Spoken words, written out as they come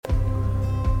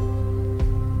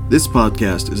This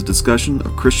podcast is a discussion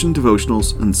of Christian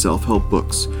devotionals and self-help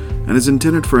books, and is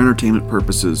intended for entertainment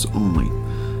purposes only.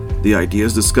 The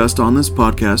ideas discussed on this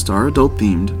podcast are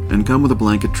adult-themed and come with a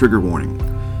blanket trigger warning.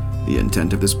 The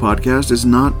intent of this podcast is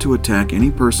not to attack any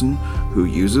person who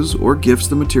uses or gifts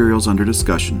the materials under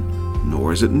discussion,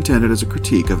 nor is it intended as a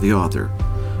critique of the author.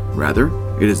 Rather,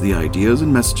 it is the ideas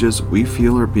and messages we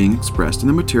feel are being expressed in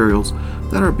the materials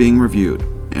that are being reviewed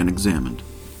and examined,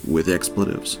 with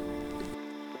expletives.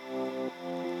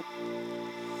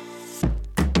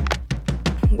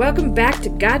 Welcome back to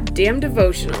Goddamn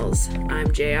Devotionals.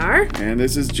 I'm JR. And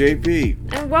this is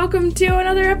JP. And welcome to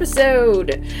another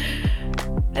episode.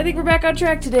 I think we're back on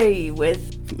track today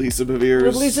with Lisa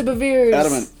Bevere's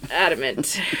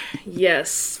Adamant.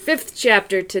 Yes. 5th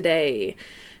chapter today,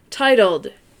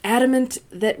 titled Adamant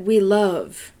That We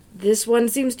Love. This one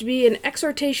seems to be an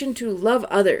exhortation to love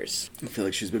others. I feel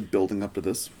like she's been building up to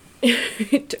this.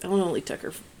 It only took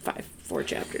her 4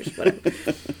 chapters, but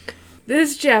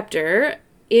this chapter,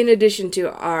 in addition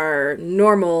to our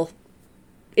normal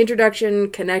introduction,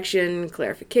 connection,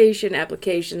 clarification,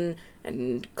 application,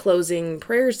 and closing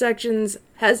prayer sections,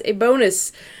 has a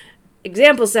bonus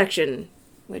example section,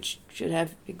 which should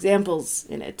have examples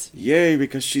in it. Yay,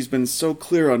 because she's been so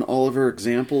clear on all of her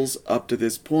examples up to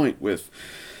this point with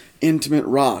intimate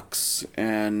rocks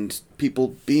and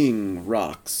people being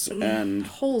rocks and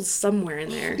holes somewhere in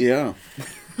there. Yeah.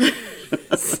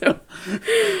 So,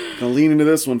 gonna lean into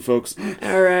this one, folks.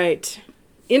 All right.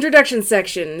 Introduction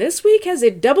section. This week has a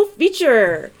double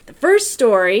feature. The first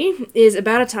story is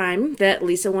about a time that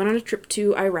Lisa went on a trip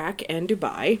to Iraq and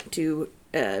Dubai to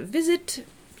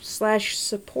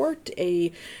visit/support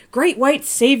a great white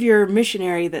savior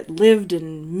missionary that lived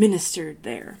and ministered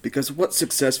there. Because what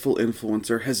successful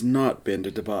influencer has not been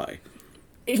to Dubai?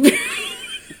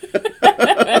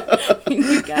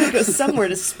 You gotta go somewhere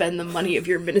to spend the money of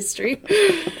your ministry.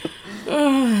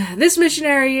 This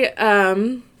missionary,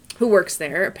 who works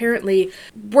there, apparently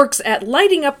works at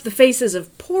lighting up the faces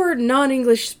of poor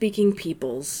non-English speaking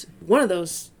peoples. One of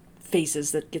those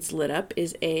faces that gets lit up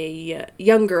is a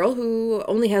young girl who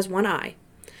only has one eye.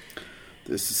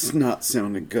 This is not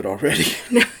sounding good already.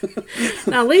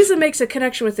 Now, Lisa makes a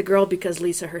connection with the girl because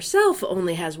Lisa herself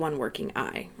only has one working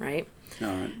eye, right? All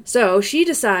right. So she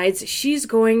decides she's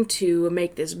going to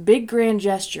make this big grand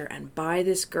gesture and buy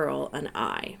this girl an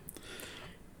eye.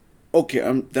 Okay,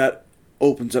 that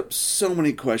opens up so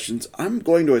many questions. I'm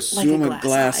going to assume like a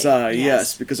glass eye,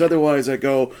 yes, because otherwise I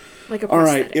go, like a all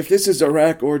right, prosthetic. if this is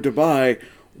Iraq or Dubai,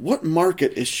 what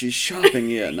market is she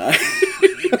shopping in?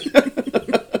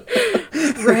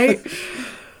 Right?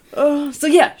 So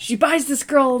yeah, she buys this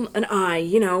girl an eye.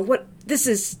 You know, this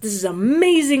is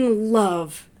amazing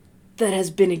love that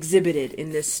has been exhibited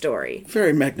in this story.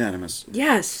 Very magnanimous.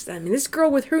 Yes, I mean, this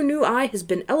girl with her new eye has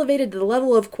been elevated to the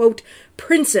level of, quote,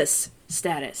 princess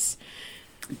status.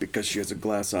 Because she has a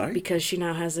glass eye? Because she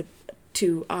now has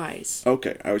 2 eyes.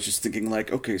 Okay, I was just thinking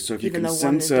okay, so if Even you can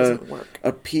sense a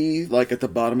pea, at the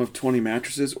bottom of 20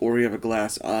 mattresses, or you have a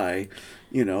glass eye,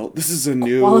 this is a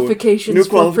new qualification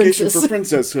for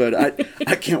princesshood.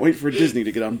 I can't wait for Disney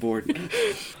to get on board.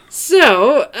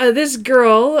 So, this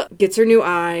girl gets her new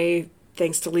eye,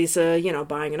 thanks to Lisa,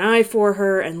 buying an eye for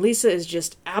her, and Lisa is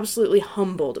just absolutely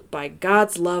humbled by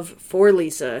God's love for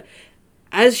Lisa,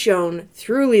 as shown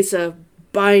through Lisa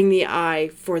buying the eye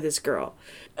for this girl.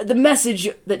 The message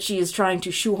that she is trying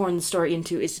to shoehorn the story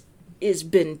into is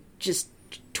been just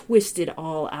twisted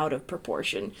all out of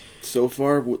proportion. So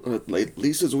far,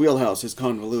 Lisa's wheelhouse is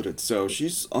convoluted, so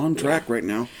she's on track right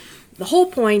now. The whole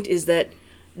point is that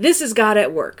this is God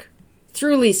at work,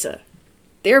 through Lisa.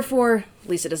 Therefore,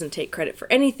 Lisa doesn't take credit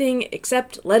for anything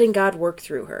except letting God work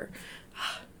through her.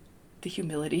 The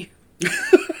humility.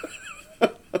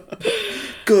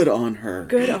 Good on her.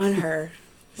 Good on her.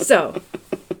 So,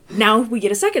 now we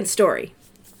get a second story.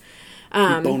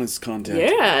 Bonus content.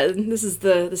 Yeah, this is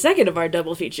the second of our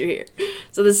double feature here.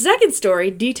 So the second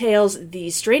story details the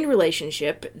strained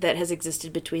relationship that has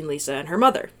existed between Lisa and her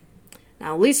mother.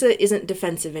 Now, Lisa isn't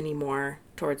defensive anymore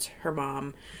towards her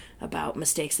mom about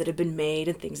mistakes that have been made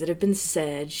and things that have been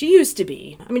said. She used to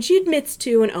be. I mean, she admits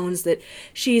to and owns that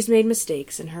she's made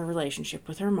mistakes in her relationship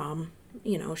with her mom.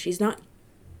 She's not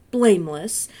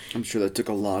blameless. I'm sure that took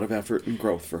a lot of effort and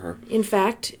growth for her. In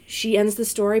fact, she ends the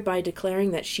story by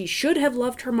declaring that she should have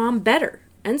loved her mom better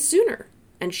and sooner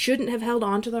and shouldn't have held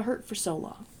on to the hurt for so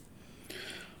long.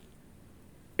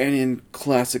 And in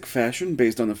classic fashion,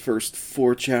 based on the first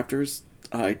 4 chapters,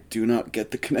 I do not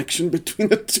get the connection between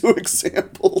the 2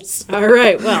 examples. All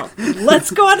right, well,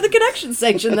 let's go on to the connection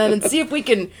section then and see if we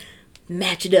can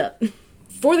match it up.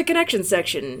 For the connection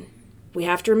section, we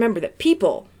have to remember that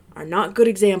people are not good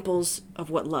examples of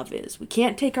what love is. We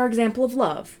can't take our example of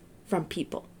love from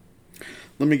people.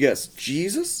 Let me guess.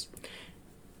 Jesus?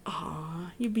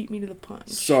 Aw, you beat me to the punch.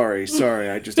 Sorry.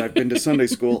 I've been to Sunday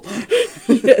school.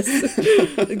 Yes.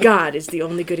 God is the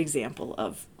only good example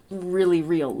of really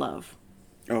real love.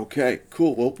 Okay,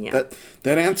 cool. Well, Yeah.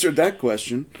 that answered that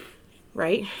question.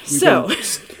 Right? We've been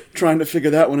trying to figure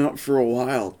that one out for a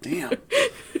while. Damn.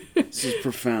 This is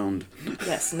profound.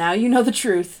 Yes, now you know the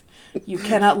truth. You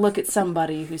cannot look at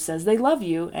somebody who says they love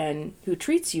you and who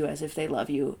treats you as if they love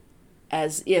you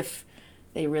as if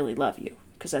they really love you,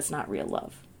 because that's not real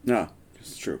love. No,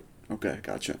 it's true. Okay,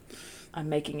 gotcha. I'm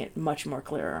making it much more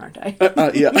clear, aren't I?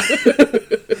 Yeah.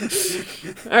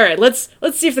 All right, let's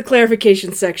see if the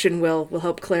clarification section will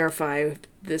help clarify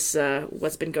this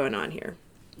what's been going on here.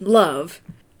 Love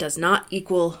does not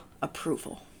equal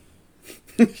approval.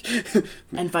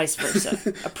 And vice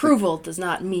versa. Approval does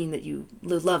not mean that you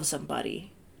love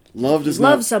somebody.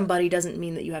 Love somebody doesn't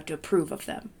mean that you have to approve of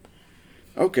them.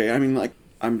 Okay, I mean, like,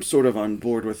 I'm sort of on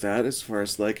board with that as far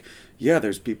as, like, yeah,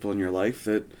 there's people in your life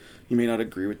that you may not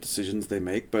agree with decisions they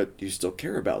make, but you still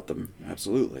care about them.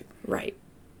 Absolutely. Right.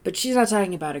 But she's not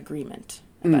talking about agreement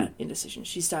about indecision.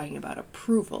 She's talking about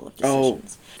approval of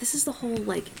decisions. Oh. This is the whole,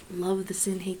 like, love the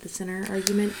sin, hate the sinner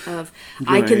argument of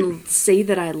Right. I can say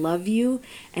that I love you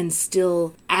and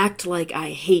still act like I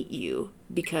hate you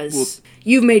because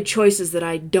you've made choices that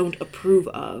I don't approve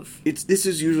of. This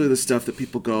is usually the stuff that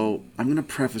people go, I'm going to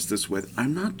preface this with,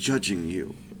 I'm not judging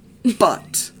you,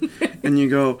 but, and you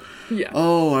go, Yeah.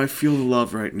 Oh, I feel the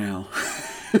love right now.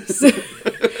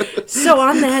 So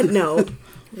on that note,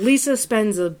 Lisa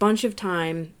spends a bunch of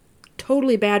time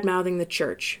totally bad-mouthing the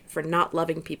church for not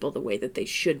loving people the way that they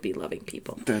should be loving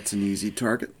people. That's an easy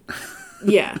target.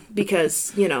 Yeah,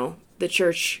 because, the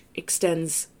church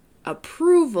extends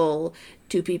approval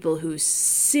to people who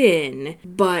sin,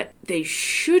 but they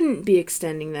shouldn't be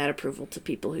extending that approval to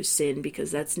people who sin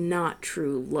because that's not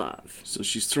true love. So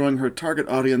she's throwing her target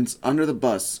audience under the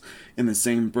bus in the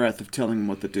same breath of telling them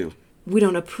what to do. We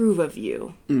don't approve of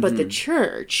you, but the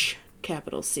church,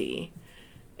 capital C,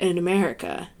 in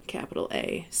America, capital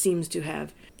A, seems to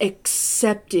have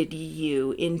accepted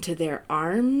you into their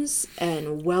arms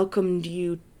and welcomed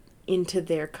you into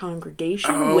their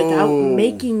congregation without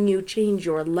making you change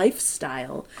your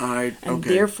lifestyle, and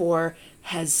therefore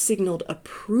has signaled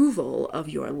approval of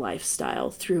your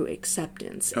lifestyle through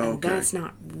acceptance, and that's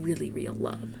not really real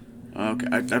love. Okay,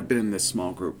 I've been in this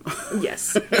small group.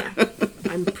 Yes, yeah.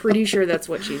 I'm pretty sure that's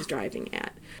what she's driving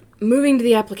at. Moving to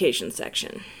the application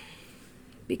section,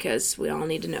 because we all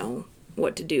need to know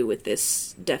what to do with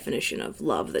this definition of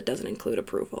love that doesn't include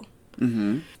approval.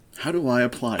 Mm-hmm. How do I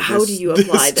apply this? How do you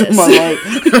apply this? To my life?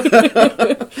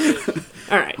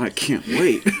 All right. I can't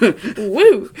wait.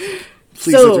 Woo!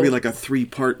 Please let there be like a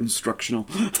 3-part instructional.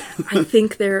 I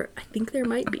think there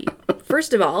might be.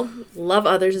 First of all, love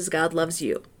others as God loves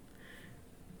you.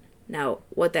 Now,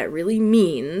 what that really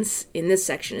means in this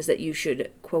section is that you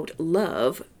should, quote,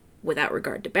 love without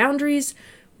regard to boundaries,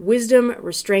 wisdom,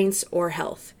 restraints, or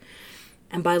health.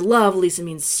 And by love, Lisa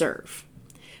means serve.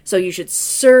 So you should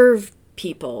serve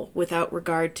people without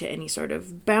regard to any sort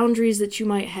of boundaries that you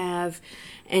might have,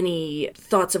 any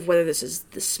thoughts of whether this is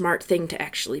the smart thing to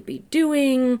actually be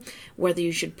doing, whether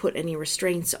you should put any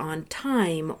restraints on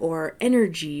time or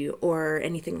energy or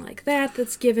anything like that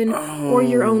that's given, or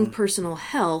your own personal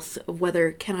health,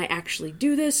 whether can I actually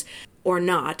do this or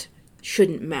not,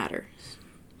 shouldn't matter.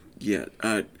 Yeah,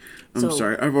 I'm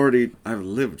sorry. I've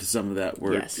lived some of that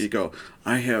where Yes. you go,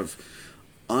 I have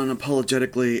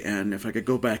unapologetically, and if I could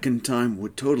go back in time,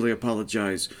 would totally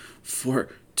apologize for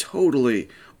totally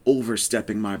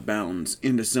overstepping my bounds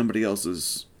into somebody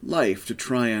else's life to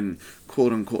try and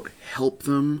quote-unquote help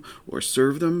them or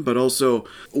serve them, but also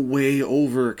way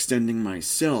overextending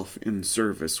myself in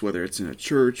service, whether it's in a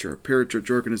church or a parachurch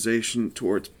organization,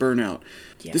 towards burnout.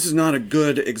 Yeah. This is not a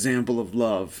good example of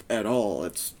love at all.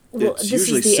 It's this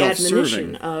usually is the self-serving.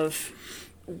 admonition of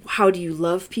how do you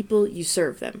love people? You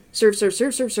serve them. Serve. Just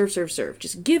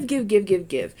give.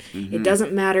 Mm-hmm. It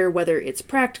doesn't matter whether it's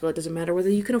practical. It doesn't matter whether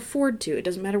you can afford to. It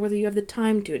doesn't matter whether you have the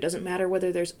time to. It doesn't matter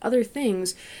whether there's other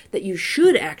things that you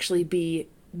should actually be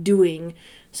doing,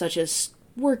 such as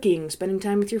working, spending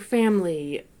time with your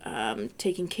family,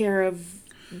 taking care of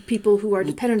people who are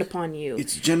dependent upon you.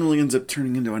 It generally ends up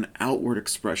turning into an outward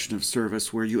expression of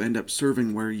service where you end up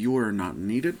serving where you are not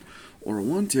needed or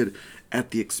wanted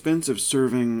at the expense of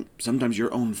serving sometimes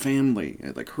your own family.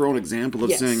 Like her own example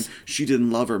of saying she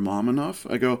didn't love her mom enough.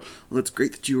 I go, well, it's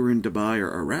great that you were in Dubai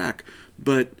or Iraq,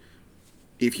 but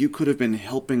if you could have been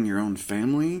helping your own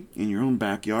family in your own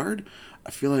backyard,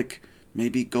 I feel like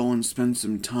maybe go and spend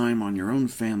some time on your own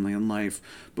family and life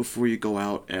before you go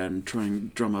out and try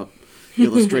and drum up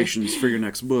illustrations for your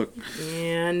next book.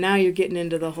 Yeah, now you're getting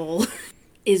into the whole,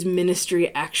 is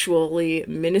ministry actually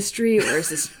ministry, or is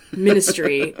this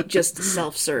ministry just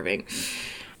self-serving?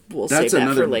 We'll save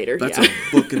that for later. That's a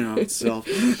book in and of itself.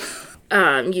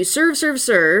 You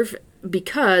serve,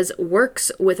 because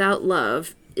works without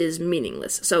love is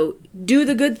meaningless. So do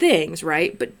the good things,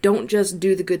 right? But don't just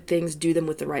do the good things, do them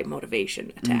with the right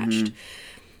motivation attached. Mm-hmm.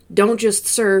 Don't just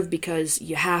serve because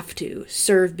you have to.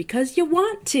 Serve because you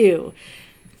want to.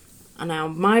 Now,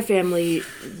 my family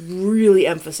really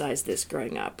emphasized this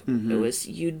growing up. Mm-hmm. It was,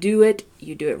 you do it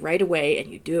right away,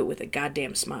 and you do it with a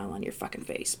goddamn smile on your fucking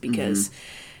face. Because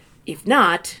if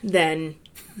not, then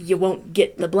you won't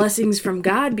get the blessings from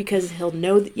God, because he'll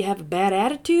know that you have a bad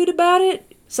attitude about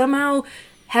it. Somehow,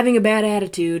 having a bad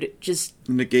attitude just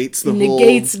negates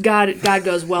God. God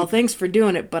goes, well, thanks for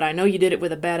doing it, but I know you did it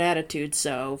with a bad attitude,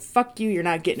 so fuck you, you're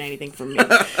not getting anything from me.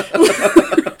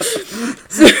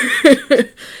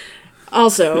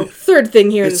 Also, third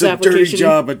thing here in this application. It's a dirty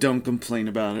job, but don't complain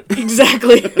about it.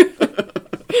 Exactly.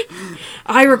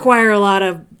 I require a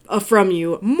lot from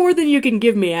you, more than you can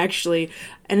give me, actually.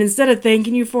 And instead of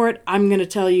thanking you for it, I'm going to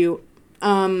tell you,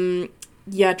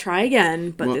 yeah, try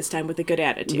again, but this time with a good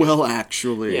attitude. Well,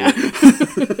 actually. Yeah.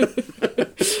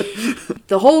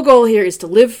 The whole goal here is to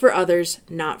live for others,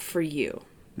 not for you.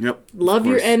 Yep. Love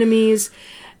your enemies,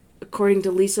 according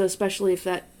to Lisa, especially if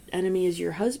that enemy is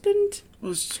your husband.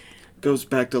 Well, goes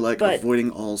back to avoiding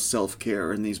all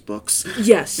self-care in these books.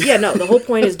 Yes. Yeah, no, the whole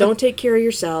point is don't take care of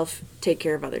yourself, take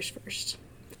care of others first.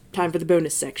 Time for the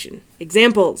bonus section.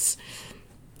 Examples.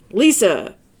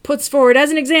 Lisa puts forward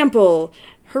as an example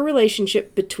her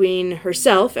relationship between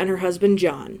herself and her husband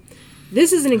John.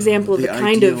 This is an example of the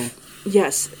kind of...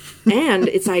 Yes, and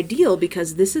it's ideal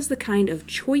because this is the kind of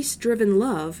choice-driven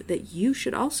love that you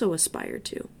should also aspire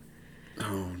to.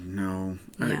 Oh, no.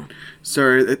 Yeah.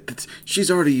 Sorry,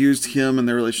 she's already used him and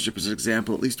their relationship as an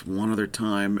example at least one other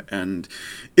time, and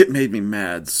it made me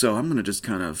mad, so I'm going to just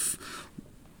kind of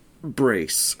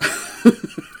brace.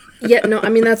 Yeah, no, I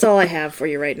mean, that's all I have for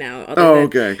you right now.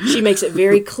 Okay. She makes it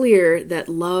very clear that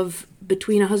love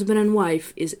between a husband and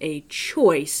wife is a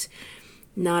choice,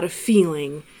 not a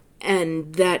feeling.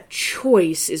 And that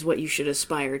choice is what you should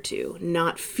aspire to.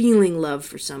 Not feeling love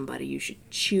for somebody. You should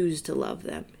choose to love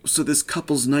them. So this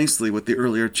couples nicely with the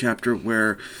earlier chapter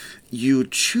where you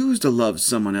choose to love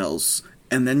someone else,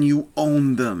 and then you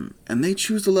own them. And they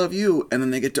choose to love you, and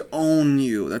then they get to own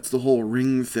you. That's the whole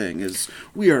ring thing, is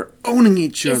we are owning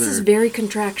each other. This is very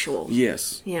contractual.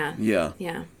 Yes. Yeah. Yeah.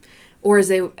 Yeah. Or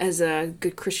as a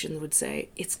good Christian would say,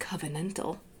 it's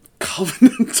covenantal.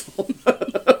 Covenantal.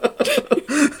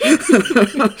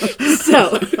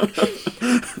 So,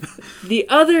 the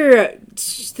other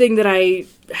thing that I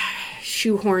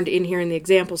shoehorned in here in the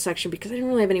example section, because I didn't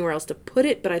really have anywhere else to put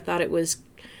it, but I thought it was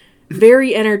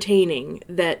very entertaining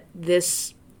that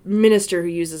this minister who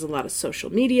uses a lot of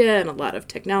social media and a lot of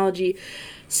technology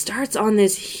starts on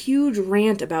this huge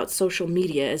rant about social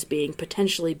media as being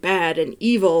potentially bad and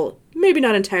evil. Maybe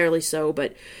not entirely so,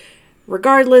 but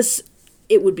regardless,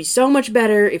 it would be so much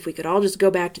better if we could all just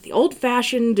go back to the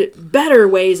old-fashioned, better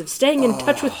ways of staying in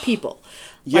touch with people.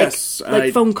 Yes.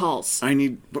 Like phone calls.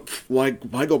 Why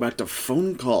go back to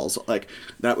phone calls? Like,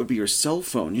 that would be your cell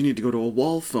phone. You need to go to a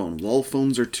wall phone. Wall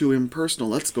phones are too impersonal.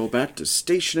 Let's go back to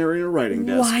stationary or writing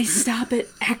desk. Why stop at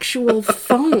actual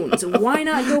phones? Why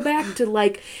not go back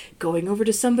to, going over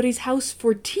to somebody's house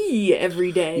for tea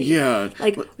every day? Yeah.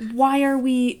 Why are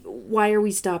we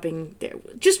stopping there?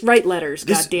 Just write letters,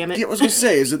 goddammit. Yeah, I was going to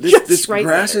say, is that this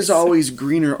grass is always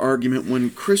greener argument when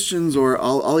Christians, or I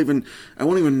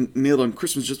won't even nail it on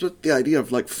Christians, just with the idea of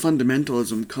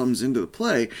fundamentalism comes into the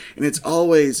play, and it's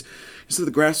always, instead of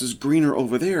the grass is greener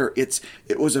over there, it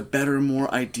was a better,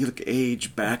 more idyllic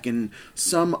age back in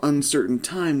some uncertain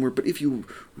time but if you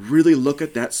really look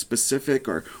at that specific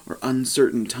or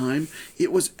uncertain time,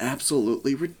 it was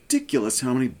absolutely ridiculous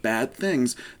how many bad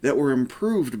things that were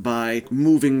improved by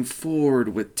moving forward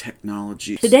with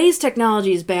technology. Today's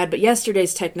technology is bad, but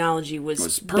yesterday's technology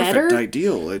was perfect, better.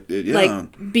 Ideal. Yeah.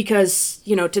 Because,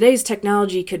 today's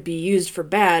technology could be used for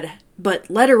bad, but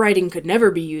letter writing could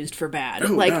never be used for bad.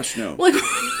 Oh, gosh, no.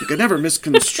 You could never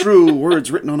misconstrue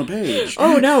words written on a page.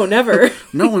 Oh, no, never.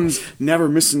 No one's never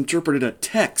misinterpreted a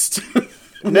text.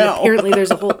 No. Apparently there's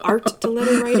a whole art to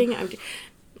letter writing.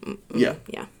 Yeah.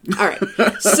 Yeah. All right.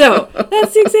 So,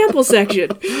 that's the example section.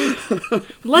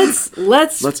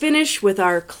 Let's finish with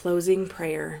our closing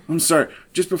prayer. I'm sorry.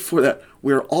 Just before that,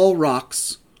 we're all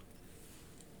rocks,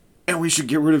 and we should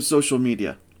get rid of social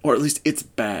media. Or at least it's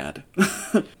bad.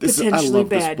 Potentially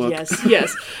bad,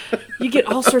 yes. You get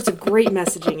all sorts of great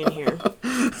messaging in here.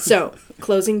 So,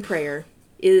 closing prayer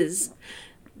is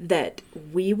that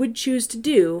we would choose to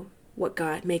do what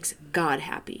God makes God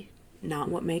happy, not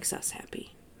what makes us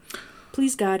happy.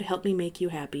 Please, God, help me make you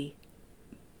happy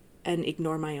and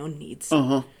ignore my own needs.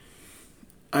 Uh-huh.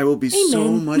 I will be so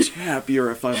much happier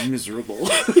if I'm miserable.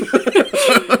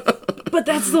 But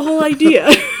that's the whole idea.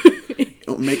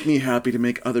 It'll make me happy to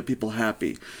make other people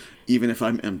happy, even if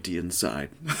I'm empty inside.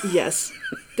 Yes.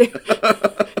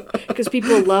 Because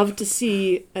people love to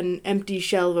see an empty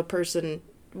shell of a person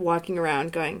walking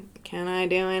around going, can I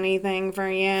do anything for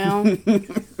you?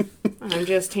 I'm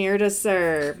just here to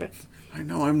serve. I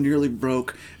know I'm nearly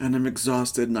broke, and I'm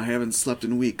exhausted, and I haven't slept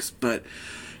in weeks, but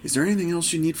is there anything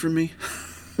else you need from me?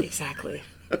 Exactly.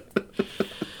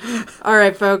 All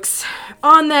right, folks.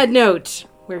 On that note,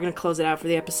 we're going to close it out for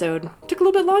the episode. Took a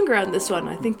little bit longer on this one.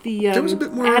 I think the there was a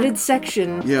bit more added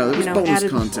section. Yeah, there was bonus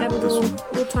content. Added a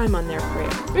little time on there for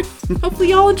you. Hopefully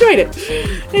you all enjoyed it.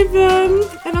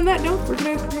 And on that note, we're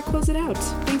gonna close it out.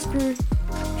 Thanks for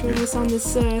joining us on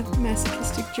this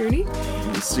masochistic journey.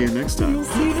 We'll see you next time. We'll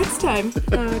see you next time.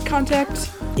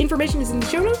 Contact information is in the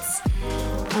show notes.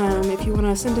 If you want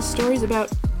to send us stories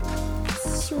about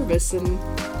service and,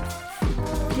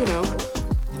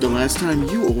 the last time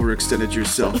you overextended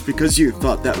yourself because you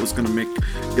thought that was going to make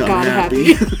God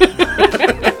happy.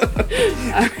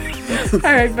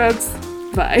 All right, folks.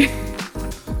 Bye.